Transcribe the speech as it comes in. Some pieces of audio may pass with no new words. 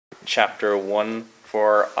chapter 1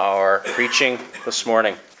 for our preaching this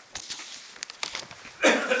morning.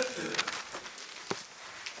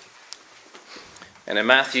 And in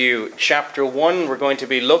Matthew chapter 1, we're going to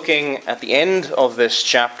be looking at the end of this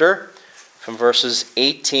chapter from verses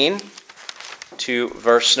 18 to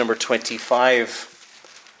verse number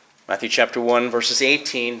 25. Matthew chapter 1, verses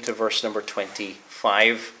 18 to verse number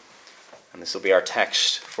 25. And this will be our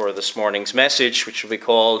text for this morning's message, which will be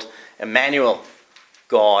called Emmanuel,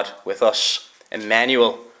 God with us.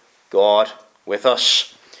 Emmanuel, God with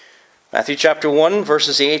us. Matthew chapter 1,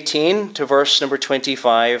 verses 18 to verse number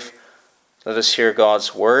 25. Let us hear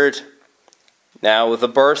God's word. Now the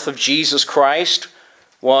birth of Jesus Christ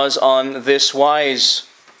was on this wise.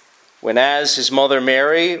 When as his mother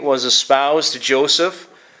Mary was espoused to Joseph,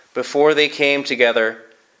 before they came together,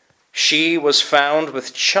 she was found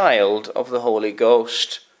with child of the Holy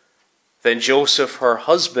Ghost. Then Joseph, her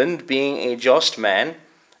husband, being a just man,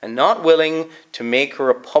 and not willing to make her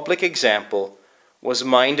a public example, was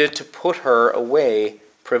minded to put her away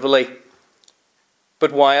privily.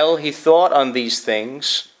 But while he thought on these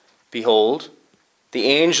things, behold, the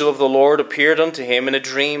angel of the Lord appeared unto him in a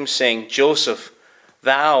dream, saying, Joseph,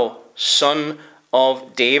 thou son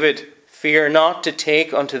of David, fear not to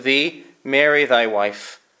take unto thee Mary thy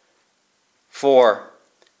wife. For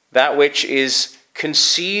that which is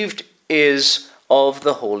conceived is of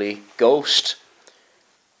the Holy Ghost.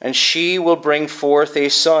 And she will bring forth a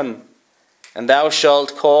son, and thou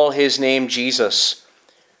shalt call his name Jesus,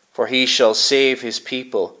 for he shall save his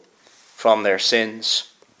people from their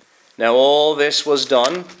sins. Now all this was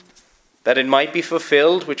done, that it might be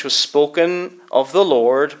fulfilled, which was spoken of the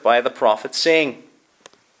Lord by the prophet, saying,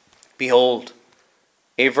 Behold,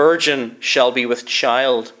 a virgin shall be with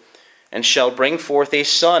child, and shall bring forth a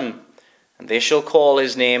son, and they shall call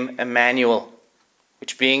his name Emmanuel,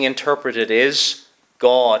 which being interpreted is,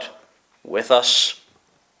 God with us.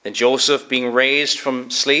 Then Joseph, being raised from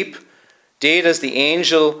sleep, did as the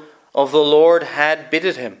angel of the Lord had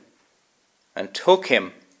bidden him, and took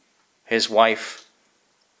him, his wife,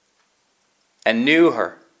 and knew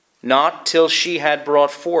her, not till she had brought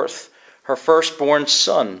forth her firstborn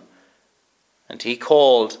son, and he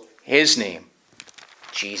called his name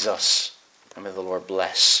Jesus. And may the Lord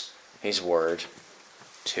bless his word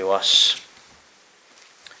to us.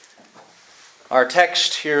 Our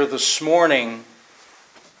text here this morning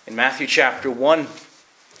in Matthew chapter 1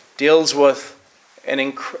 deals with an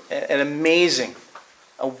amazing,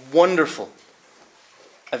 a wonderful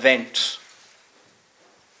event.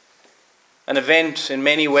 An event in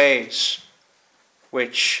many ways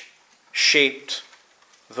which shaped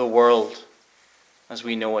the world as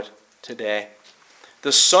we know it today.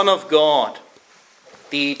 The Son of God,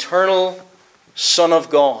 the eternal Son of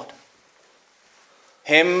God,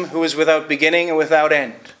 him who is without beginning and without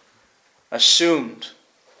end, assumed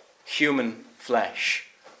human flesh.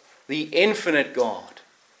 The infinite God,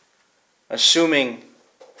 assuming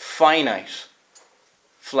finite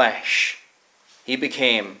flesh, he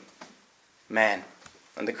became man.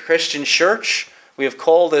 In the Christian church, we have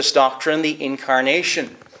called this doctrine the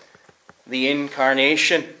Incarnation. The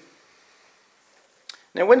Incarnation.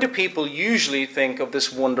 Now, when do people usually think of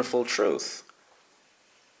this wonderful truth?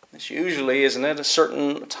 It's usually, isn't it, a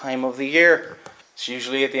certain time of the year. It's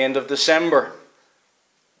usually at the end of December.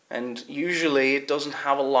 And usually it doesn't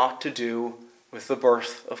have a lot to do with the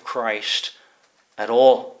birth of Christ at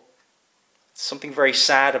all. There's something very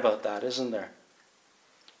sad about that, isn't there?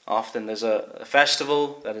 Often there's a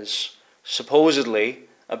festival that is supposedly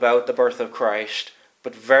about the birth of Christ,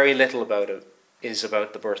 but very little about it is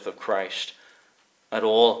about the birth of Christ at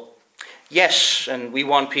all. Yes, and we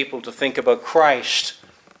want people to think about Christ.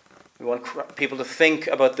 We want people to think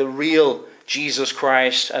about the real Jesus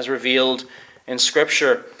Christ as revealed in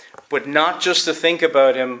Scripture, but not just to think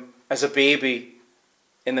about him as a baby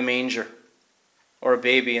in the manger or a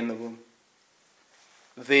baby in the womb.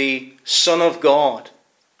 The Son of God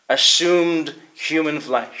assumed human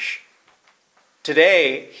flesh.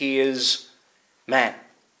 Today, he is man.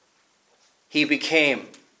 He became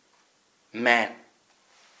man.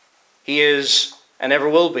 He is, and ever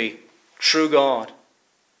will be, true God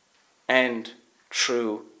and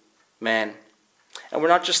true man. And we're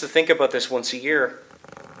not just to think about this once a year.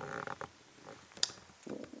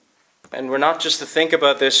 And we're not just to think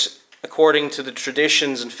about this according to the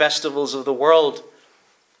traditions and festivals of the world.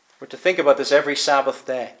 We're to think about this every Sabbath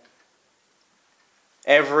day.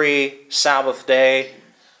 Every Sabbath day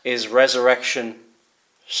is Resurrection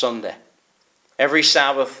Sunday. Every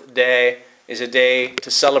Sabbath day is a day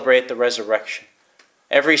to celebrate the resurrection.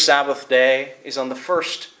 Every Sabbath day is on the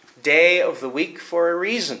first day of the week for a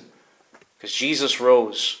reason, because Jesus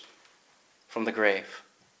rose from the grave.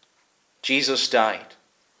 Jesus died.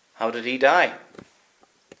 How did he die?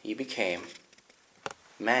 He became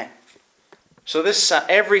man. So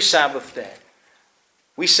every Sabbath day,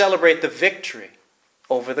 we celebrate the victory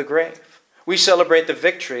over the grave. We celebrate the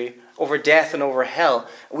victory over death and over hell.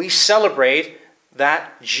 We celebrate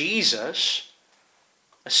that Jesus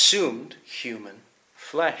assumed human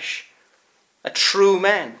flesh, a true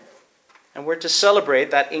man. And we're to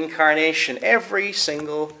celebrate that incarnation every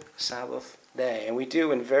single Sabbath day. And we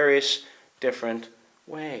do in various different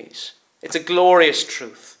ways. It's a glorious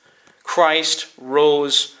truth. Christ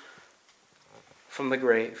rose from the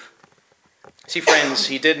grave. See, friends,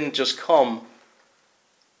 he didn't just come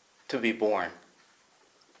to be born.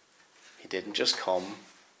 He didn't just come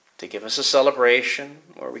to give us a celebration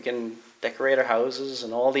where we can decorate our houses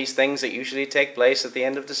and all these things that usually take place at the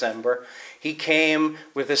end of December. He came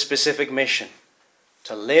with a specific mission: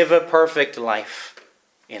 to live a perfect life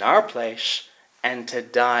in our place and to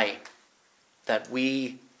die that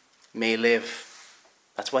we may live.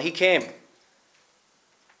 That's why he came.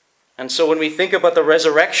 And so when we think about the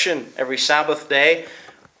resurrection every Sabbath day,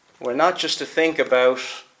 we're not just to think about,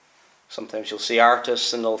 sometimes you'll see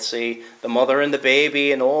artists and they'll see the mother and the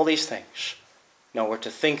baby and all these things. No, we're to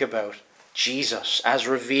think about Jesus as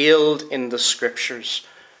revealed in the Scriptures,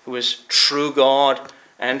 who is true God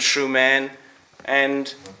and true man,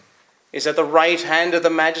 and is at the right hand of the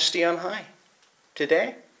Majesty on high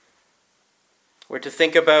today. We're to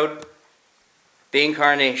think about the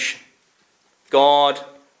incarnation, God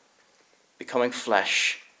becoming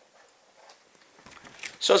flesh.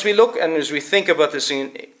 So as we look and as we think about this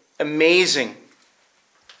amazing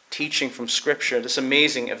teaching from Scripture, this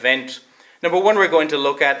amazing event, number one, we're going to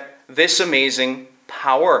look at this amazing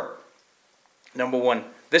power. Number one,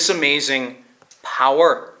 this amazing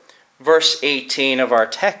power. Verse 18 of our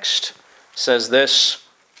text says this: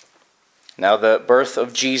 Now the birth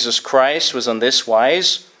of Jesus Christ was on this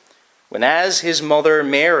wise, when as his mother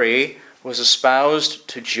Mary was espoused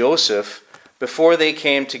to Joseph, before they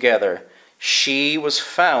came together, she was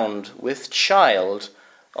found with child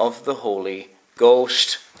of the Holy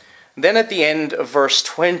Ghost. Then at the end of verse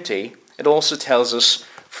 20, it also tells us,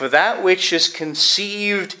 For that which is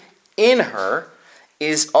conceived in her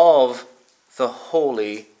is of the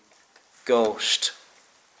Holy Ghost.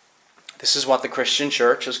 This is what the Christian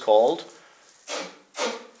church has called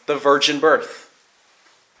the virgin birth.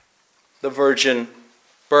 The virgin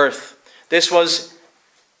birth. This was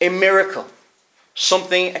a miracle.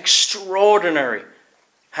 Something extraordinary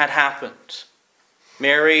had happened.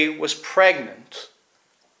 Mary was pregnant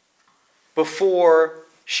before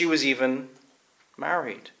she was even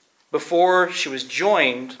married, before she was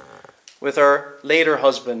joined with her later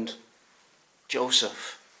husband,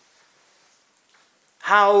 Joseph.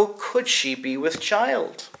 How could she be with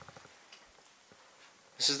child?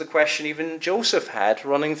 This is the question even Joseph had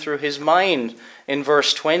running through his mind in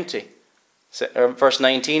verse 19.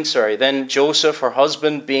 Then Joseph, her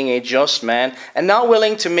husband, being a just man, and not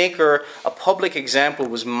willing to make her a public example,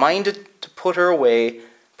 was minded to put her away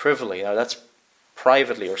privily. Now that's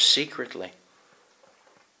privately or secretly.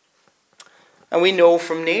 And we know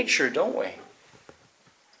from nature, don't we?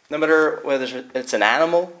 No matter whether it's an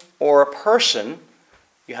animal or a person,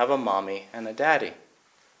 you have a mommy and a daddy.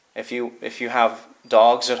 If you have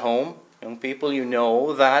dogs at home, young people, you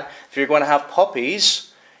know that if you're going to have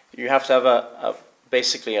puppies, you have to have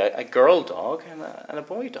basically a girl dog and a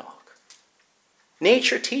boy dog.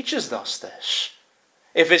 Nature teaches us this.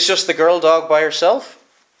 If it's just the girl dog by herself,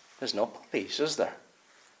 there's no puppies, is there?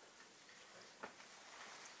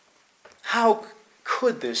 How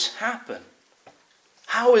could this happen?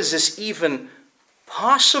 How is this even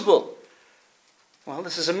possible? Well,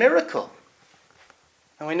 this is a miracle.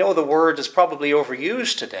 And we know the word is probably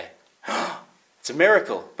overused today. It's a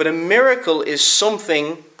miracle. But a miracle is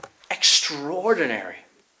something extraordinary.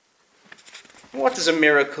 What does a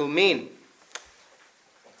miracle mean?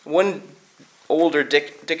 One older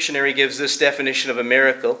dictionary gives this definition of a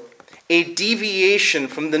miracle: a deviation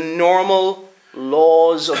from the normal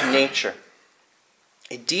laws of nature.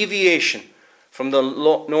 A deviation from the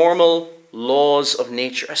normal laws of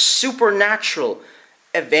nature. A supernatural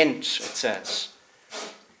event, it says.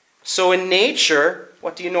 So in nature,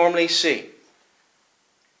 what do you normally see?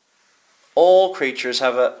 All creatures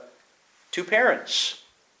have two parents,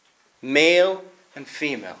 male and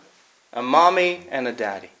female, a mommy and a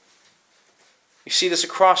daddy. You see this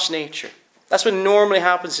across nature. That's what normally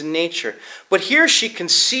happens in nature. But here she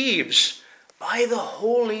conceives by the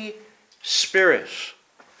Holy Spirit.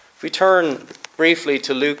 If we turn briefly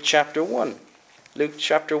to Luke chapter 1. Luke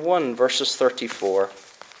chapter 1, verses 34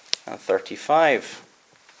 and 35.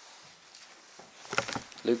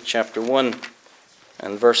 Luke chapter 1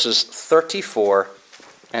 and verses 34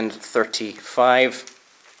 and 35.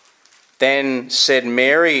 Then said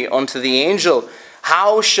Mary unto the angel,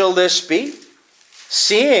 How shall this be,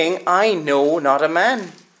 seeing I know not a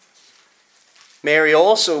man? Mary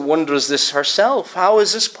also wonders this herself. How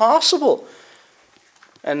is this possible?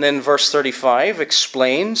 And then verse 35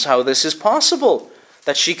 explains how this is possible,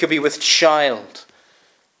 that she could be with child.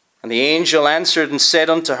 And the angel answered and said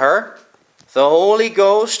unto her, The Holy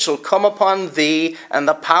Ghost shall come upon thee, and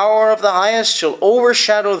the power of the highest shall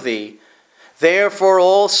overshadow thee. Therefore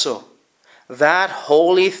also that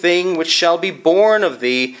holy thing which shall be born of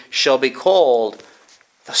thee shall be called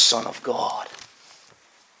the Son of God.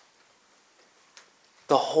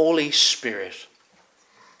 The Holy Spirit.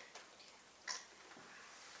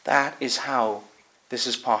 That is how this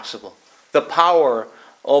is possible. The power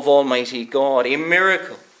of Almighty God. A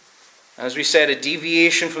miracle. As we said, a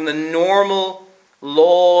deviation from the normal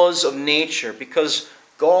laws of nature, because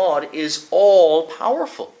God is all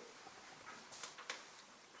powerful.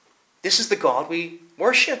 This is the God we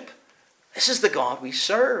worship. This is the God we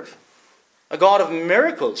serve. A God of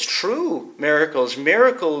miracles, true miracles,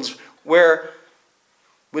 miracles where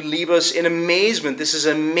would leave us in amazement. This is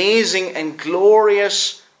amazing and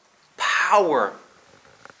glorious power.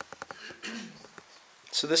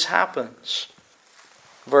 So this happens.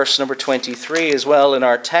 Verse number 23 as well in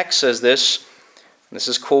our text says this. This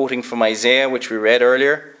is quoting from Isaiah, which we read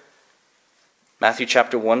earlier. Matthew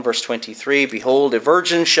chapter 1, verse 23. Behold, a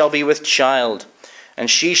virgin shall be with child, and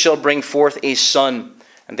she shall bring forth a son,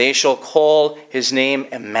 and they shall call his name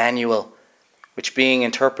Emmanuel, which being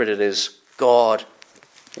interpreted is God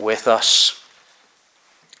with us.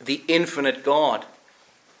 The infinite God.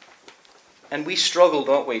 And we struggle,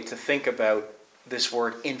 don't we, to think about this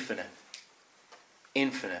word infinite.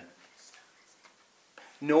 Infinite.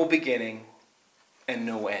 No beginning and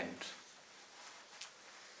no end.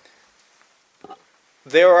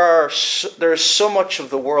 There's so much of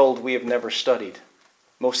the world we have never studied.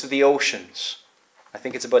 Most of the oceans. I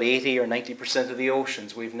think it's about 80 or 90% of the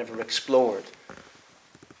oceans we've never explored.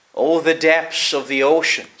 Oh, the depths of the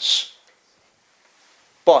oceans.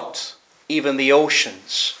 But even the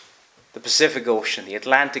oceans, the Pacific Ocean, the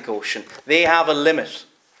Atlantic Ocean, they have a limit.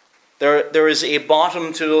 There is a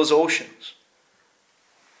bottom to those oceans.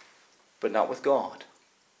 But not with God.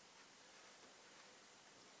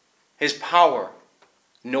 His power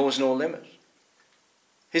knows no limit.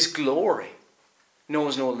 His glory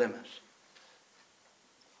knows no limit.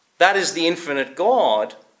 That is the infinite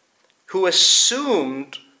God who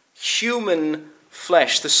assumed human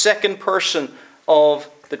flesh, the second person of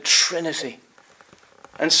the Trinity.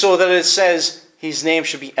 And so that it says his name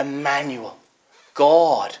should be Emmanuel,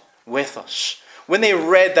 God with us. When they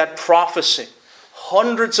read that prophecy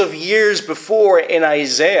hundreds of years before in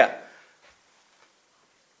Isaiah,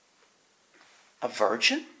 a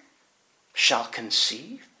virgin shall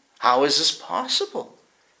conceive? How is this possible?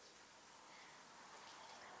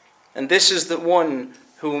 And this is the one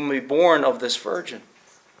who will be born of this virgin.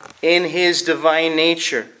 In his divine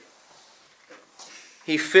nature,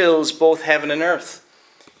 he fills both heaven and earth.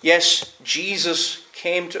 Yes, Jesus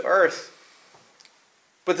came to earth.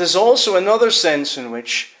 But there's also another sense in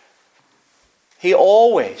which he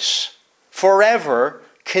always, forever,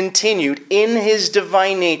 continued in his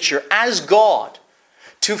divine nature as God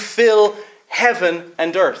to fill heaven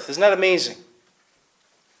and earth. Isn't that amazing?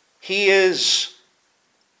 He is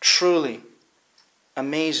truly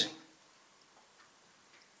amazing.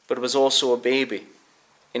 But it was also a baby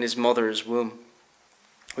in his mother's womb.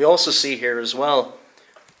 We also see here as well,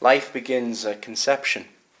 life begins at conception.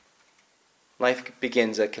 Life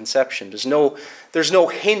begins at conception. There's no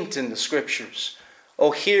hint in the scriptures.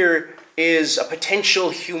 Oh, here is a potential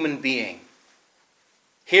human being.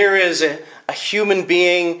 Here is a human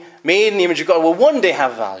being made in the image of God. Will one day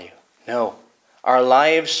have value. No. Our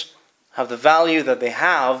lives have the value that they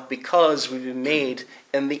have because we've been made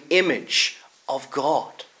in the image of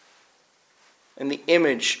God. In the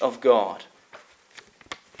image of God.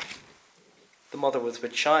 The mother was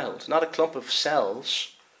with child, not a clump of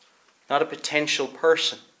cells, not a potential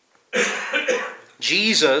person.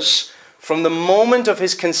 Jesus, from the moment of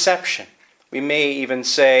his conception, we may even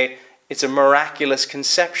say it's a miraculous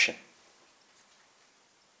conception.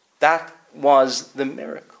 That was the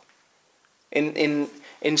miracle.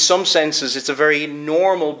 In some senses, it's a very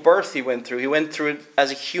normal birth he went through. He went through it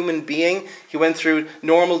as a human being. He went through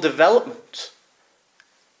normal development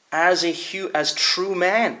as true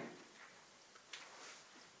man.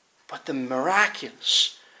 But the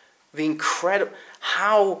miraculous, the incredible,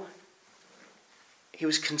 how he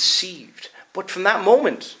was conceived. But from that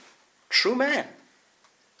moment, true man.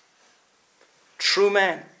 true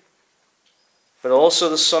man, but also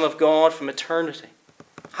the Son of God from eternity.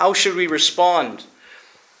 How should we respond?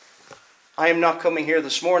 I am not coming here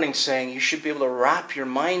this morning saying you should be able to wrap your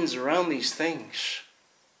minds around these things.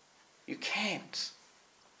 You can't.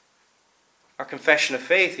 Our confession of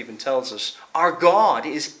faith even tells us our God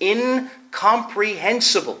is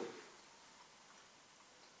incomprehensible.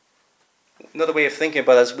 Another way of thinking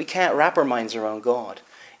about it is we can't wrap our minds around God.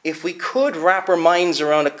 If we could wrap our minds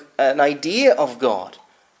around an idea of God,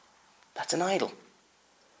 that's an idol.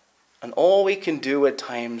 And all we can do at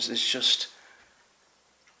times is just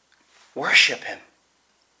worship Him.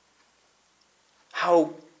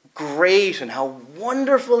 How great and how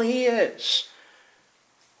wonderful He is.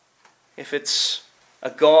 If it's a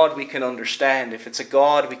God we can understand, if it's a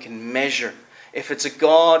God we can measure, if it's a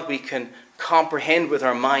God we can comprehend with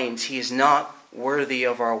our minds, He is not worthy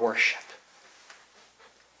of our worship.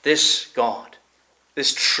 This God,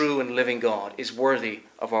 this true and living God, is worthy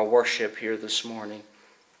of our worship here this morning.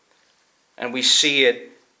 And we see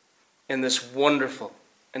it in this wonderful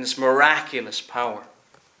and this miraculous power.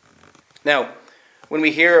 Now, when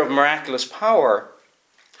we hear of miraculous power,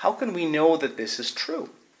 how can we know that this is true?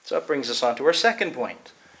 So that brings us on to our second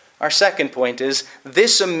point. Our second point is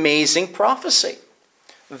this amazing prophecy.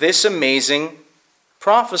 This amazing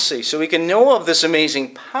prophecy. So we can know of this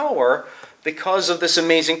amazing power because of this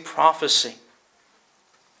amazing prophecy.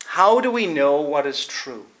 How do we know what is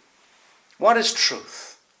true? What is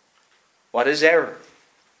truth? What is error?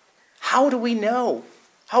 How do we know?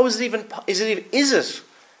 How is it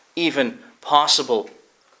even possible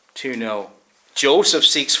to know? Joseph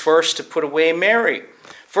seeks first to put away Mary.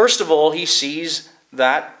 First of all, he sees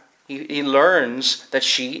that he learns that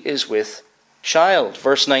she is with child.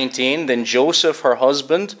 Verse 19, then Joseph, her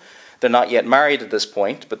husband, they're not yet married at this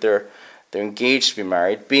point, but they're engaged to be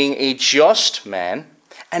married, being a just man,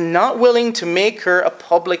 and not willing to make her a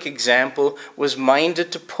public example, was minded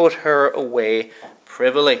to put her away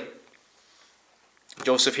privily.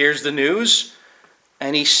 Joseph hears the news,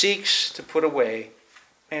 and he seeks to put away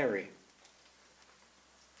Mary.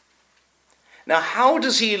 Now, how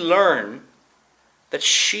does he learn that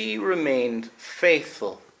she remained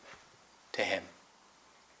faithful to him?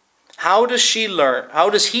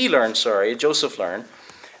 Joseph learn,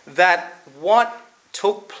 that what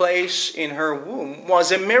took place in her womb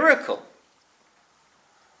was a miracle?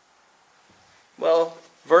 Well,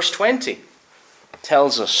 verse 20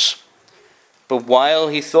 tells us, but while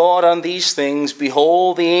he thought on these things,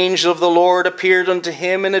 behold, the angel of the Lord appeared unto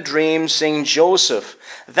him in a dream, saying, Joseph,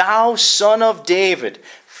 thou son of David,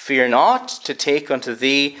 fear not to take unto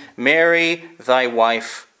thee Mary thy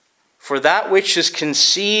wife, for that which is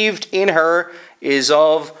conceived in her is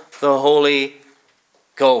of the Holy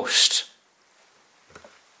Ghost.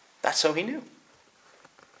 That's how he knew.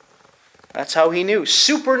 That's how he knew.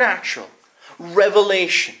 Supernatural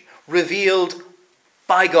revelation revealed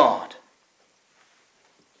by God.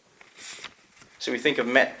 So we think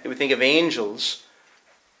of angels.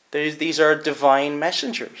 These are divine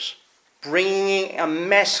messengers bringing a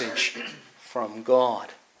message from God.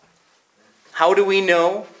 How do we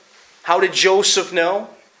know? How did Joseph know?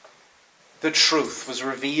 The truth was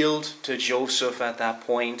revealed to Joseph at that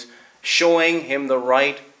point, showing him the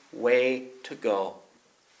right way to go.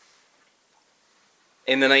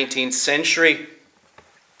 In the 19th century,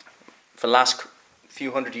 for the last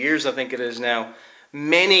few hundred years, I think it is now,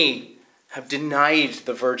 many have denied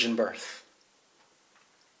the virgin birth.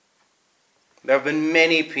 There have been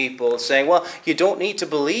many people saying, well, you don't need to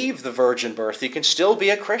believe the virgin birth. You can still be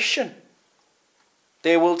a Christian.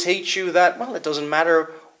 They will teach you that, well, it doesn't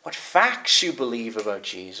matter what facts you believe about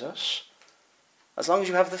Jesus, as long as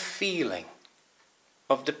you have the feeling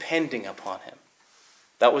of depending upon him.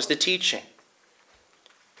 That was the teaching.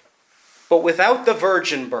 But without the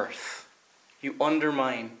virgin birth, you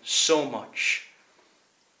undermine so much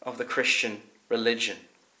of the Christian religion.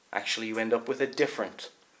 Actually, you end up with a different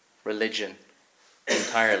religion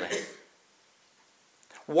entirely.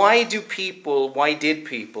 Why did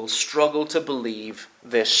people struggle to believe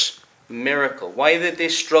this miracle? Why did they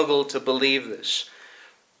struggle to believe this?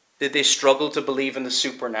 Did they struggle to believe in the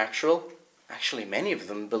supernatural? Actually, many of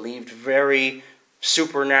them believed very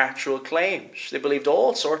supernatural claims. They believed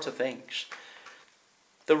all sorts of things.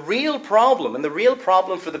 The real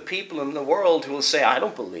problem for the people in the world who will say, I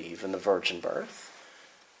don't believe in the virgin birth,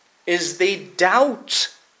 is they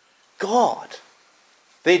doubt God.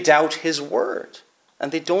 They doubt his word.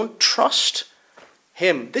 And they don't trust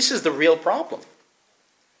him. This is the real problem.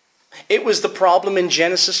 It was the problem in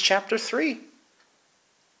Genesis chapter 3.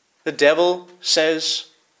 The devil says,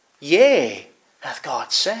 yea, hath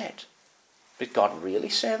God said. Did God really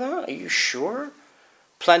say that? Are you sure?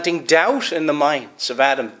 Planting doubt in the minds of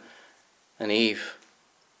Adam and Eve.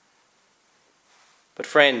 But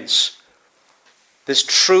friends, this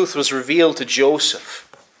truth was revealed to Joseph,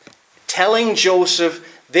 telling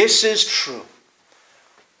Joseph, this is true.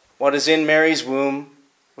 What is in Mary's womb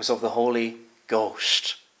was of the Holy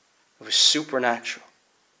Ghost. It was supernatural.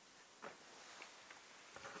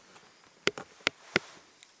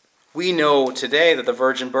 We know today that the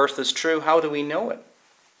virgin birth is true. How do we know it?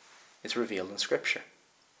 It's revealed in Scripture.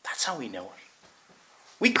 That's how we know it.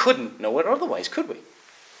 We couldn't know it otherwise, could we?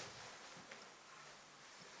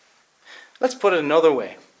 Let's put it another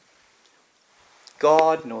way.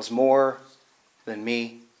 God knows more than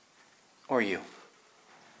me or you.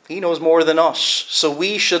 He knows more than us, so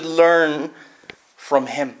we should learn from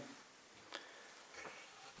him.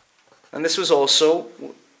 And this was also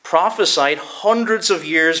prophesied hundreds of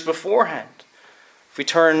years beforehand. If we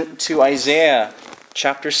turn to Isaiah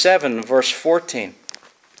chapter 7, verse 14.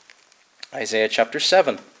 Isaiah chapter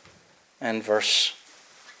 7 and verse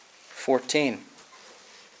 14.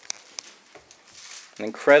 An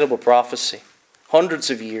incredible prophecy, hundreds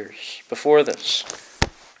of years before this.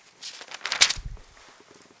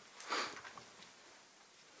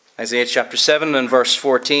 Isaiah chapter 7 and verse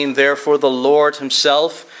 14, therefore the Lord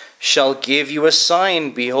himself shall give you a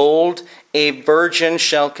sign. Behold, a virgin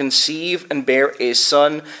shall conceive and bear a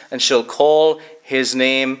son, and shall call his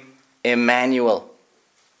name Emmanuel.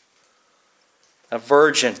 A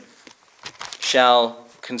virgin shall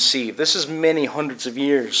conceive. This is many hundreds of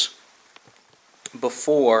years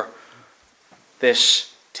before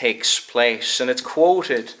this takes place. And it's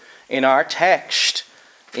quoted in our text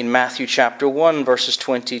in Matthew chapter 1, verses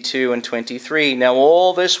 22 and 23. Now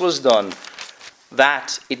all this was done,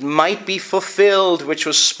 that it might be fulfilled, which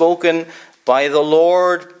was spoken by the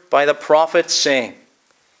Lord, by the prophet, saying,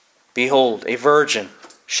 behold, a virgin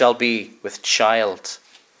shall be with child.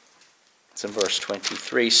 It's in verse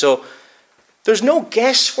 23. So there's no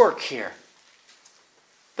guesswork here.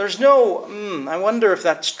 There's no, I wonder if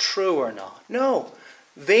that's true or not. No,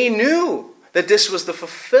 they knew that this was the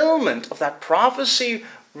fulfillment of that prophecy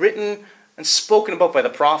written and spoken about by the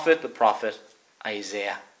prophet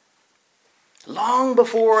Isaiah. Long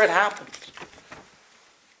before it happened.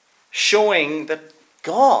 Showing that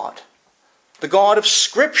God, the God of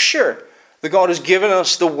Scripture, the God who's given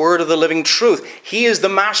us the word of the living truth, he is the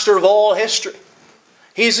master of all history.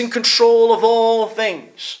 He is in control of all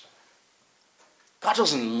things. God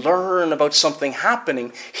doesn't learn about something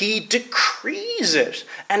happening. He decrees it,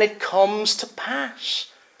 and it comes to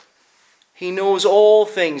pass. He knows all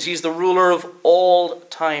things. He's the ruler of all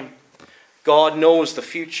time. God knows the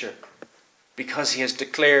future because he has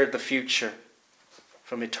declared the future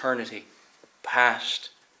from eternity past.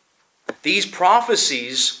 These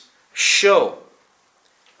prophecies show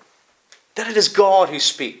that it is God who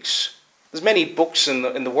speaks. There's many books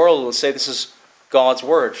in the world that say this is God's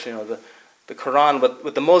word. You know, the Quran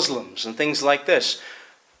with the Muslims and things like this.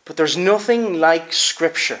 But there's nothing like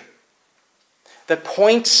Scripture that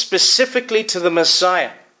points specifically to the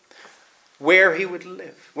Messiah, where he would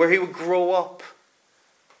live, where he would grow up,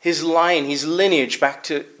 his line, his lineage back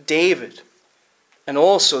to David, and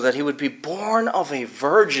also that he would be born of a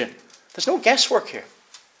virgin. There's no guesswork here.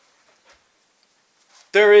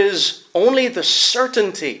 There is only the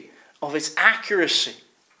certainty of its accuracy.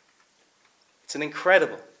 It's an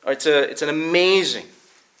incredible, it's an amazing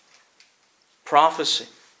prophecy.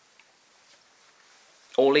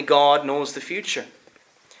 Only God knows the future.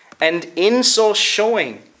 And in so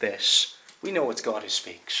showing this, we know it's God who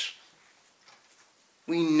speaks.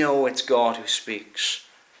 We know it's God who speaks.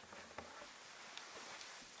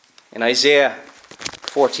 In Isaiah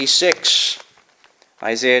 46,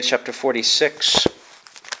 Isaiah chapter 46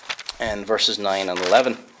 and verses 9 and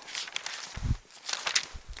 11.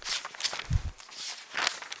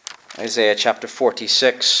 Isaiah chapter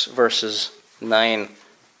 46, verses 9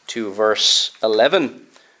 to verse 11.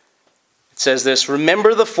 It says this,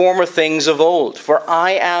 remember the former things of old, for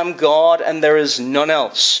I am God and there is none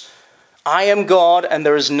else. I am God and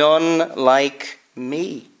there is none like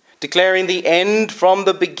me, declaring the end from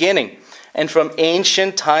the beginning, and from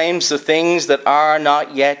ancient times the things that are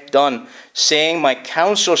not yet done, saying, my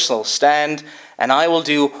counsel shall stand, and I will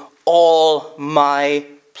do all my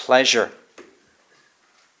pleasure.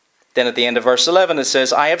 Then at the end of verse 11 it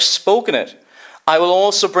says, I have spoken it, I will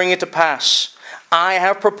also bring it to pass. I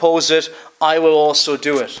have proposed it, I will also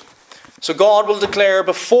do it. So God will declare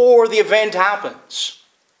before the event happens,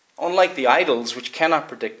 unlike the idols which cannot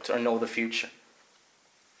predict or know the future.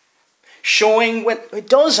 Showing when it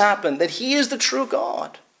does happen that he is the true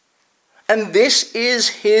God. And this is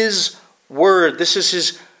his word. This is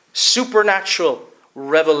his supernatural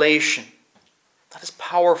revelation. That is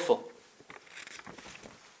powerful.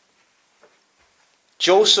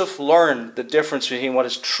 Joseph learned the difference between what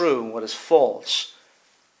is true and what is false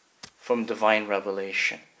from divine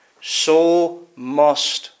revelation. So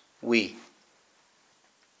must we.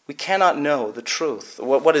 We cannot know the truth.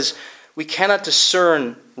 We cannot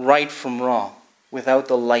discern right from wrong without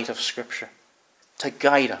the light of Scripture to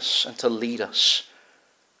guide us and to lead us.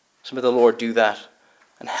 So may the Lord do that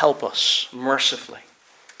and help us mercifully.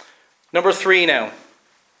 Number 3 now.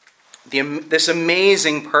 This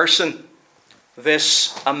amazing person.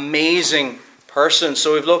 This amazing person.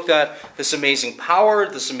 So we've looked at this amazing power,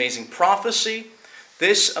 this amazing prophecy,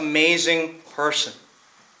 this amazing person.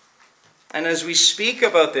 And as we speak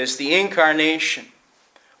about this, the incarnation,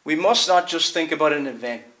 we must not just think about an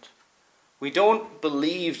event. We don't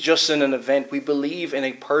believe just in an event. We believe in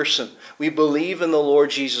a person. We believe in the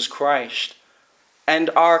Lord Jesus Christ. And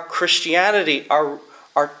our Christianity, our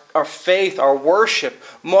faith, our worship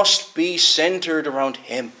must be centered around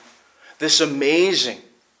him. This amazing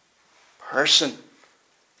person.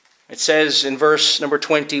 It says in verse number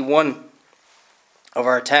 21 of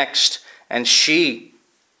our text, "And she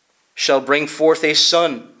shall bring forth a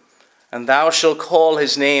son, and thou shalt call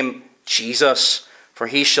his name Jesus, for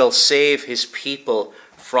he shall save his people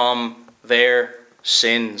from their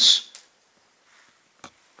sins."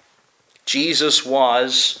 Jesus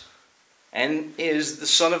was and is the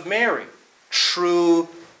Son of Mary, true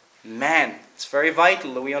man. It's very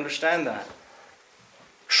vital that we understand that.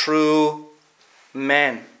 True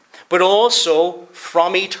man. But also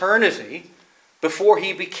from eternity, before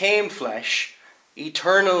he became flesh,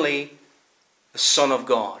 eternally the Son of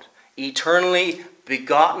God, eternally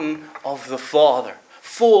begotten of the Father,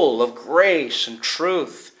 full of grace and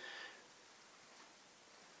truth.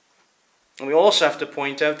 And we also have to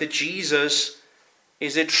point out that Jesus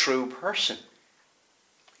is a true person.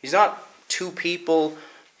 He's not two people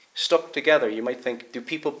stuck together. You might think, do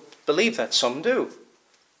people believe that? Some do.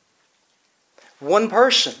 One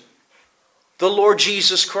person, the Lord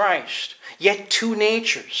Jesus Christ, yet two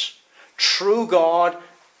natures, true God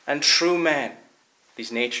and true man.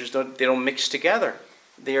 These natures don't mix together.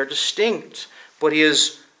 They are distinct, but he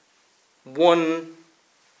is one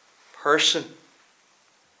person.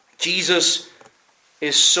 Jesus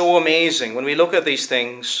is so amazing. When we look at these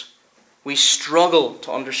things, we struggle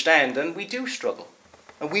to understand, and we do struggle.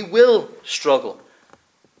 And we will struggle.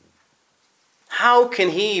 How can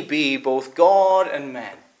he be both God and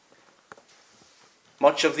man?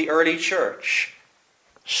 Much of the early church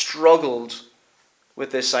struggled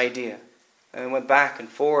with this idea and went back and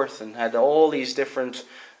forth and had all these different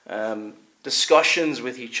discussions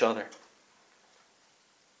with each other.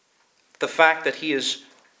 The fact that he is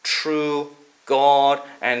true God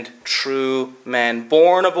and true man,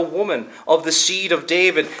 born of a woman, of the seed of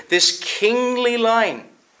David, this kingly line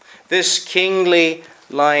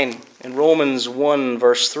in Romans 1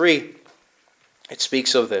 verse 3, it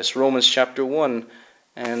speaks of this. Romans chapter 1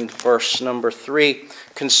 and verse number 3,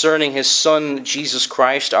 concerning his Son Jesus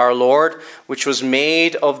Christ our Lord, which was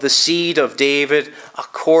made of the seed of David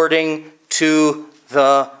according to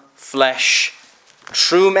the flesh.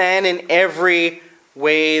 True man in every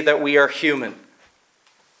way that we are human,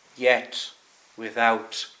 yet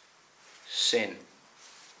without sin.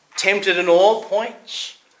 Tempted in all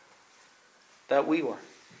points that we were,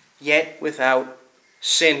 yet without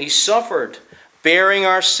sin. He suffered, bearing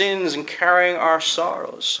our sins and carrying our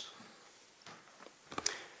sorrows.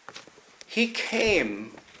 He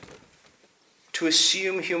came to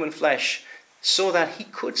assume human flesh so that he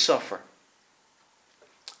could suffer.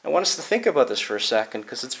 I want us to think about this for a second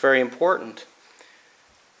because it's very important.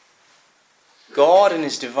 God in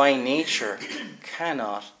his divine nature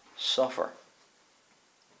cannot suffer.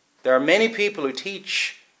 There are many people who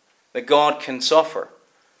teach that God can suffer,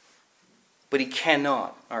 but he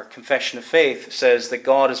cannot. Our confession of faith says that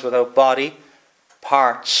God is without body,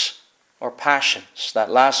 parts, or passions. That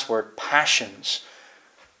last word, passions,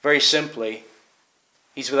 very simply,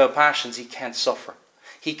 he's without passions, he can't suffer.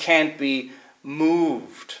 He can't be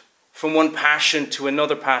moved from one passion to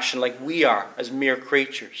another passion like we are as mere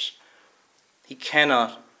creatures. He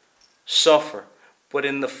cannot suffer. But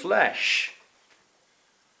in the flesh,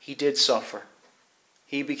 he did suffer.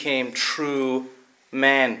 He became true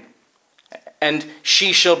man. And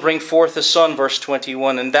she shall bring forth a son, verse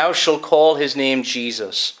 21, and thou shalt call his name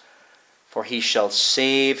Jesus, for he shall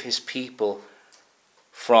save his people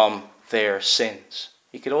from their sins.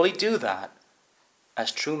 He could only do that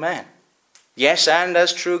as true man. Yes, and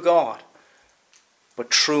as true God, but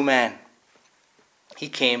true man. He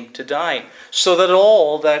came to die, so that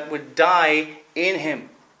all that would die in him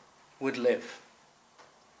would live.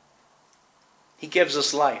 He gives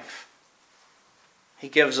us life. He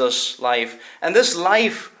gives us life. And this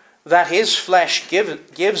life that his flesh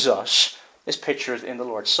gives us is pictured in the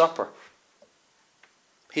Lord's Supper.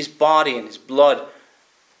 His body and his blood,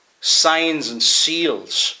 signs and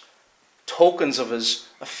seals, tokens of his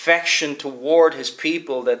affection toward his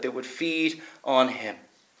people, that they would feed on him,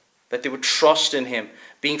 that they would trust in him,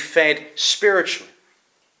 being fed spiritually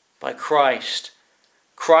by Christ.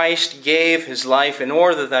 Christ gave his life in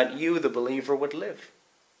order that you, the believer, would live.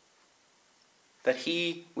 That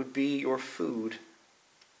he would be your food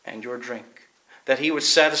and your drink. That he would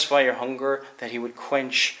satisfy your hunger, that he would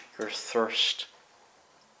quench your thirst.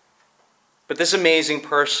 But this amazing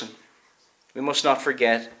person, we must not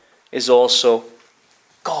forget, is also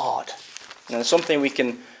God. And it's something we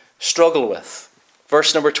can struggle with.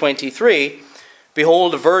 Verse number 23,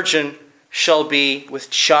 behold, a virgin shall be with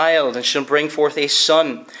child, and shall bring forth a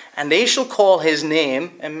son, and they shall call his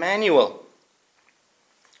name Emmanuel,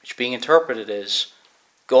 which being interpreted is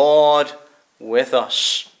God with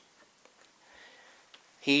us.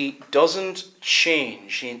 He doesn't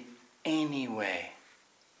change in any way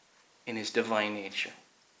in his divine nature.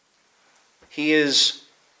 He is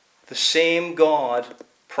the same God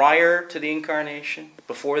prior to the incarnation,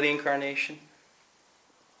 before the incarnation,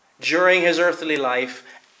 during his earthly life,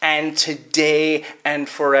 and today and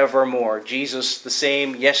forevermore. Jesus the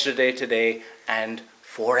same yesterday, today, and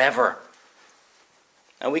forever.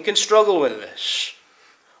 And we can struggle with this.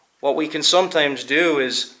 What we can sometimes do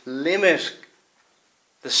is limit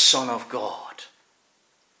the Son of God.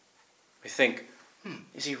 We think,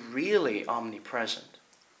 is he really omnipresent?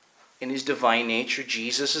 In his divine nature,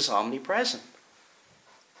 Jesus is omnipresent.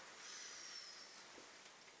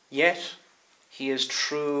 Yet, he is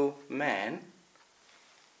true man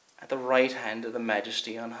at the right hand of the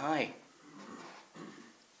Majesty on high.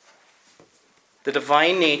 The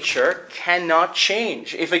divine nature cannot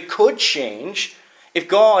change. If it could change, if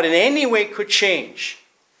God in any way could change,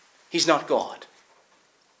 he's not God.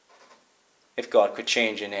 If God could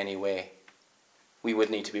change in any way, we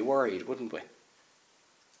would need to be worried, wouldn't we?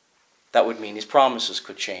 That would mean his promises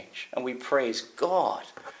could change. And we praise God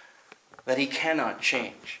that he cannot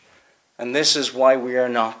change. And this is why we are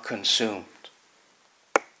not consumed.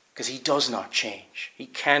 Because he does not change. He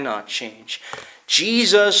cannot change.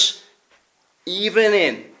 Jesus, even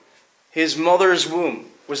in his mother's womb,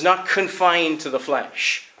 was not confined to the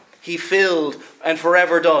flesh. He filled, and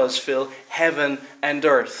forever does fill, heaven and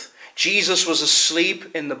earth. Jesus was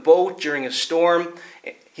asleep in the boat during a storm.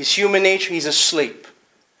 His human nature, he's asleep.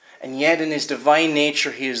 And yet in his divine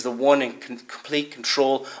nature, he is the one in complete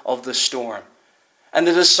control of the storm. And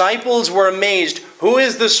the disciples were amazed. Who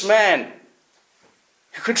is this man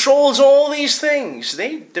who controls all these things?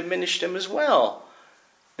 They diminished him as well.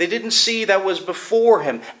 They didn't see that was before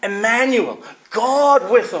him. Emmanuel, God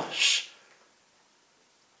with us.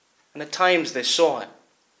 And at times they saw it.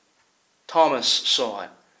 Thomas saw it.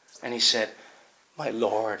 And he said, my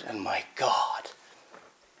Lord and my God.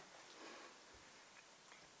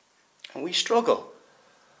 And we struggle.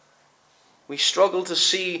 We struggle to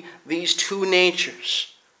see these two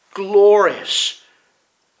natures, glorious,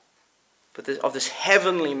 but of this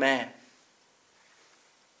heavenly man.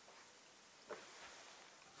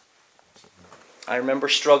 I remember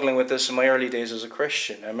struggling with this in my early days as a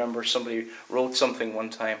Christian. I remember somebody wrote something one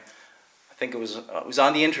time. I think it was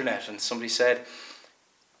on the internet, and somebody said,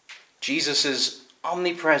 Jesus is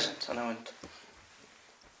omnipresent. And I went,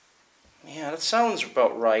 yeah, that sounds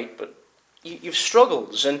about right, but you've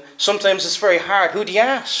struggled, and sometimes it's very hard. Who do you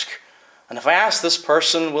ask? And if I ask this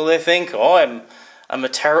person, will they think, oh,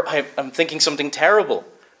 I'm thinking something terrible?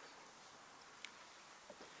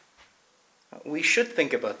 We should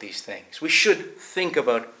think about these things. We should think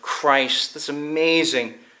about Christ, this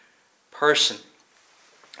amazing person.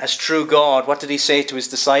 As true God, what did he say to his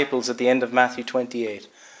disciples at the end of Matthew 28?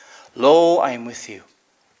 Lo, I am with you,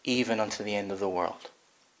 even unto the end of the world.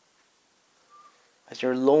 At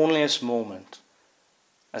your loneliest moment,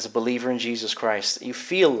 as a believer in Jesus Christ, you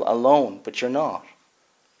feel alone, but you're not.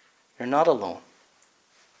 You're not alone.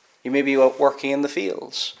 You may be working in the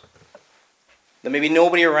fields. There may be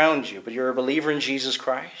nobody around you, but you're a believer in Jesus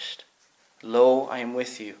Christ. Lo, I am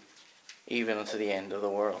with you, even unto the end of the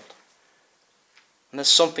world. And that's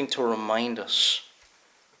something to remind us.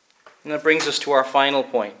 And that brings us to our final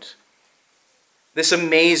point. This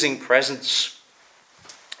amazing presence.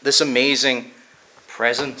 This amazing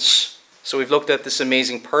presence. So we've looked at this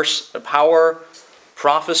amazing power,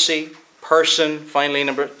 prophecy, person. Finally,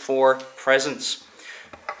 number 4, presence.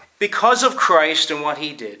 because of Christ and what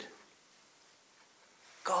he did,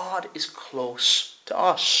 God is close to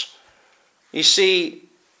us. You see,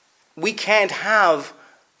 we can't have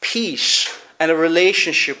peace and a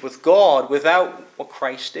relationship with God without what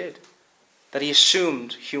Christ did, that he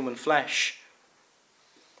assumed human flesh.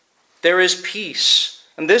 There is peace,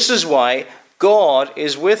 and this is why God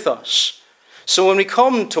is with us. So when we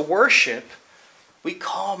come to worship, we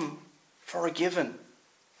come forgiven,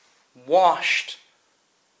 washed,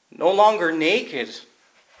 no longer naked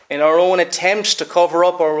in our own attempts to cover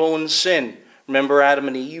up our own sin. Remember Adam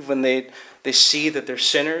and Eve when they see that they're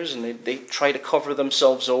sinners and they try to cover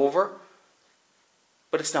themselves over?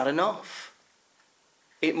 But it's not enough.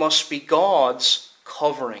 It must be God's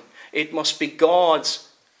covering. It must be God's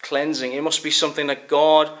cleansing. It must be something that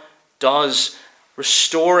God does,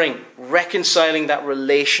 restoring, reconciling that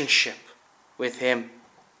relationship with him.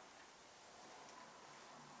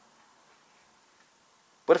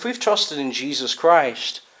 But if we've trusted in Jesus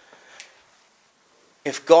Christ,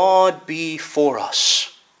 if God be for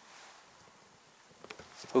us,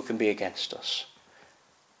 who can be against us?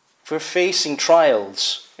 If we're facing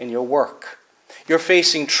trials in your work, you're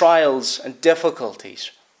facing trials and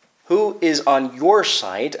difficulties, who is on your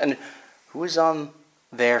side and who is on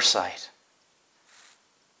their side?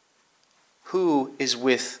 Who is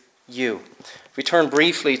with you? If we turn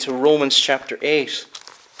briefly to Romans chapter 8.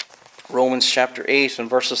 Romans chapter 8 and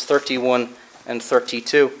verses 31 and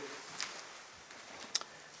 32.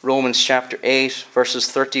 Romans chapter 8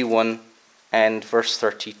 verses 31 and verse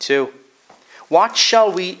 32. What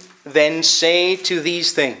shall we then say to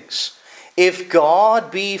these things? If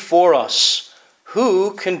God be for us,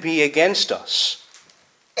 who can be against us?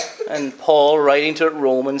 And Paul, writing to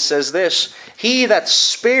Romans, says this: He that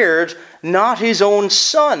spared not his own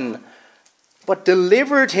son, but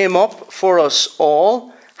delivered him up for us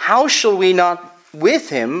all, how shall we not with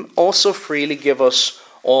him also freely give us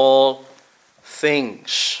all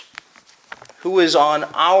things? Who is on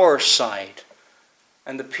our side?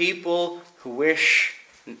 And the people who wish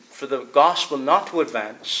for the gospel not to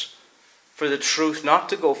advance, for the truth not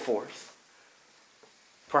to go forth.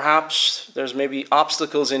 Perhaps there's maybe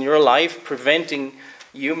obstacles in your life preventing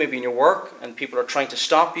you, maybe in your work, and people are trying to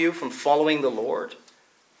stop you from following the Lord.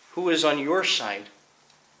 Who is on your side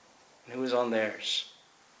and who is on theirs?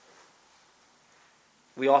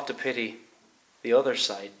 We ought to pity the other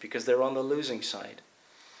side because they're on the losing side.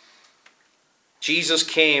 Jesus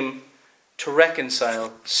came to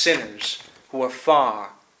reconcile sinners who are far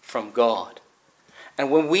from God.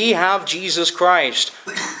 And when we have Jesus Christ,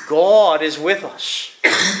 God is with us.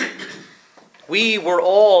 We were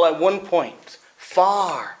all at one point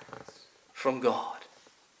far from God.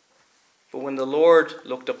 But when the Lord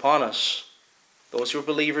looked upon us, those who are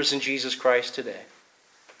believers in Jesus Christ today,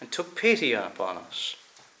 and took pity upon us,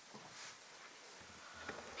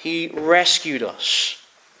 he rescued us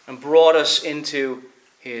and brought us into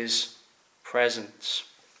his presence.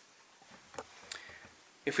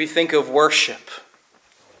 If we think of worship,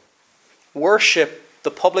 the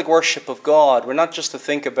public worship of God, we're not just to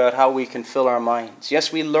think about how we can fill our minds.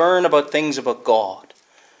 Yes, we learn about things about God,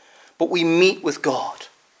 but we meet with God.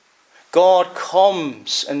 God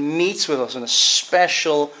comes and meets with us in a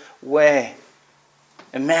special way.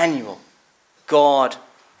 Emmanuel, God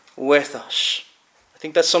with us. I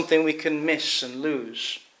think that's something we can miss and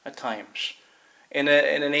lose at times. In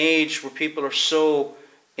an age where people are so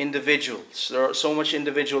individuals, there are so much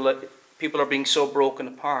individual, people are being so broken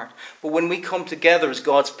apart. But when we come together as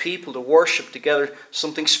God's people to worship together,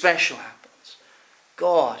 something special happens.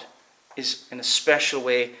 God is in a special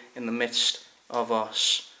way in the midst of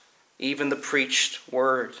us. Even the preached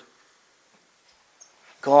word.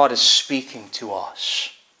 God is speaking to us.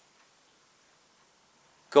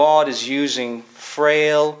 God is using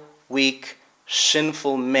frail, weak,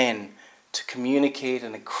 sinful men to communicate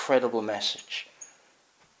an incredible message.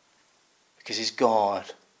 Because he's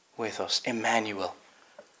God with us, Emmanuel.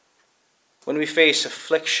 When we face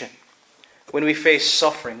affliction, when we face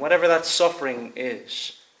suffering, whatever that suffering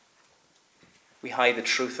is, we hide the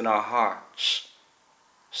truth in our hearts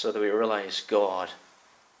so that we realize God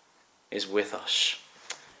is with us.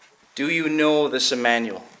 Do you know this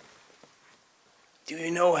Emmanuel? Do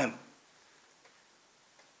you know him?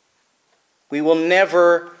 We will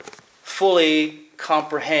never fully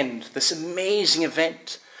comprehend this amazing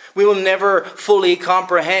event. We will never fully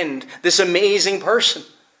comprehend this amazing person.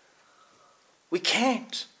 We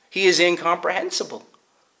can't. He is incomprehensible.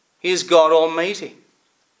 He is God Almighty.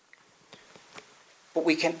 But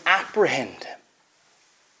we can apprehend him.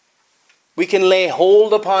 We can lay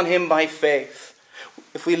hold upon him by faith.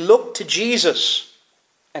 If we look to Jesus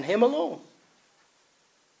and him alone.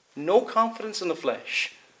 no confidence in the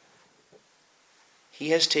flesh. He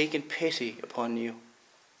has taken pity upon you,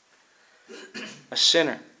 a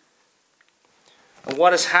sinner. And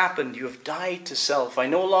what has happened? You have died to self. I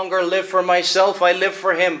no longer live for myself, I live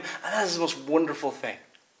for him. And that is the most wonderful thing.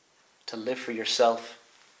 To live for yourself,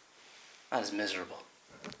 that is miserable.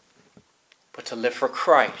 But to live for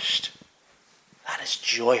Christ, that is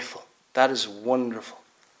joyful. That is wonderful.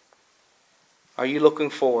 Are you looking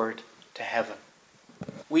forward to heaven?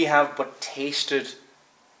 We have but tasted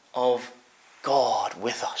of God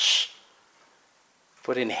with us.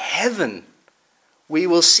 But in heaven, we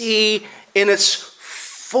will see in its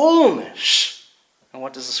fullness. And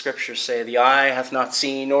what does the scripture say? The eye hath not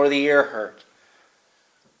seen, nor the ear heard.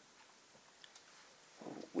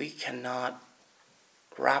 We cannot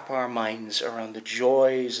wrap our minds around the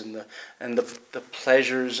joys and the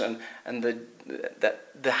pleasures and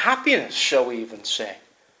the happiness, shall we even say,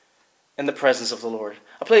 in the presence of the Lord.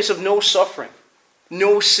 A place of no suffering,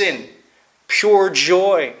 no sin, pure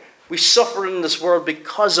joy. We suffer in this world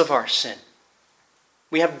because of our sin.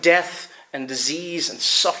 We have death and disease and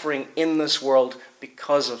suffering in this world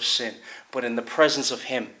because of sin. But in the presence of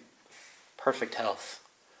him, perfect health,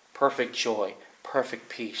 perfect joy, perfect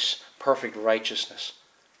peace, perfect righteousness.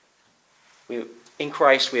 In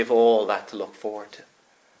Christ we have all that to look forward to.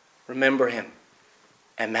 Remember him,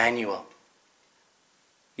 Emmanuel.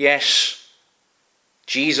 Yes,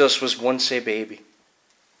 Jesus was once a baby,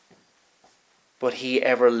 but he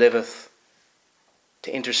ever liveth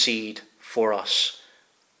to intercede for us.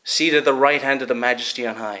 Seated at the right hand of the Majesty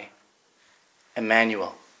on high,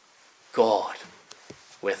 Emmanuel, God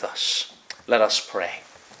with us. Let us pray.